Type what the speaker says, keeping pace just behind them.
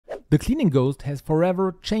The Cleaning Ghost has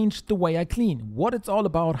forever changed the way I clean. What it's all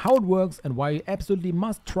about, how it works and why you absolutely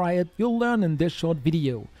must try it, you'll learn in this short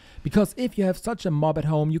video. Because if you have such a mop at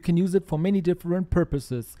home, you can use it for many different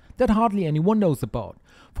purposes that hardly anyone knows about.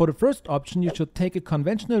 For the first option, you should take a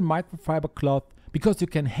conventional microfiber cloth because you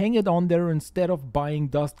can hang it on there instead of buying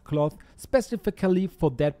dust cloth specifically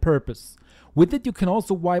for that purpose. With it you can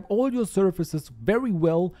also wipe all your surfaces very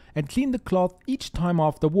well and clean the cloth each time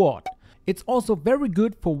afterward. It's also very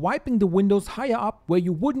good for wiping the windows higher up where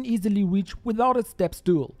you wouldn't easily reach without a step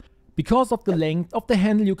stool. Because of the length of the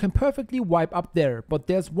handle you can perfectly wipe up there, but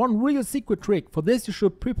there's one real secret trick. For this you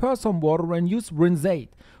should prepare some water and use rinse aid.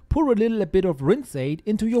 Pour a little bit of rinse aid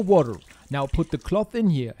into your water. Now put the cloth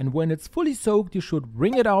in here, and when it's fully soaked you should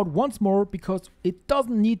wring it out once more because it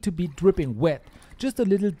doesn't need to be dripping wet, just a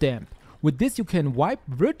little damp. With this you can wipe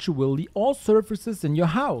virtually all surfaces in your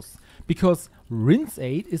house, because rinse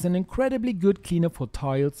aid is an incredibly good cleaner for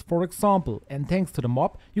tiles, for example, and thanks to the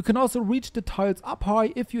mop you can also reach the tiles up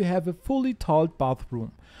high if you have a fully tiled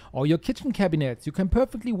bathroom. Or your kitchen cabinets, you can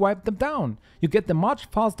perfectly wipe them down. You get them much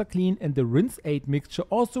faster clean, and the rinse aid mixture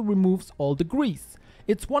also removes all the grease.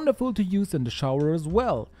 It's wonderful to use in the shower as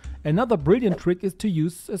well. Another brilliant trick is to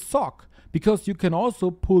use a sock, because you can also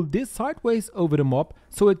pull this sideways over the mop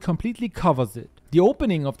so it completely covers it. The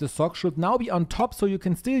opening of the sock should now be on top so you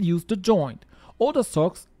can still use the joint. Older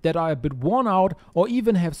socks that are a bit worn out or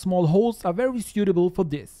even have small holes are very suitable for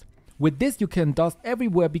this. With this you can dust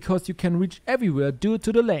everywhere because you can reach everywhere due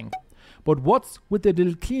to the length. But what's with the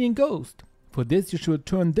little cleaning ghost? For this you should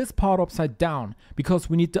turn this part upside down because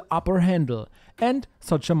we need the upper handle and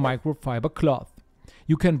such a microfiber cloth.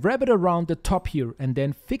 You can wrap it around the top here and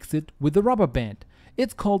then fix it with a rubber band.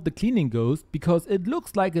 It's called the Cleaning Ghost because it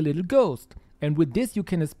looks like a little ghost. And with this you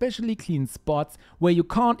can especially clean spots where you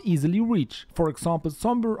can't easily reach. For example,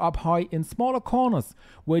 somewhere up high in smaller corners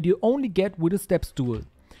where you only get with a step stool.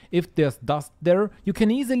 If there's dust there, you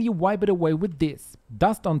can easily wipe it away with this.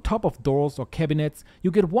 Dust on top of doors or cabinets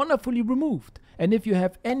you get wonderfully removed. And if you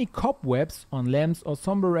have any cobwebs on lamps or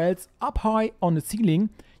somewhere else up high on the ceiling,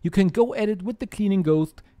 you can go at it with the Cleaning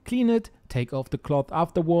Ghost, clean it, take off the cloth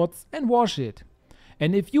afterwards and wash it.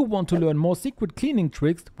 And if you want to learn more secret cleaning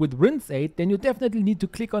tricks with rinse aid, then you definitely need to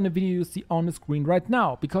click on the video you see on the screen right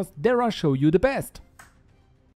now, because there I show you the best.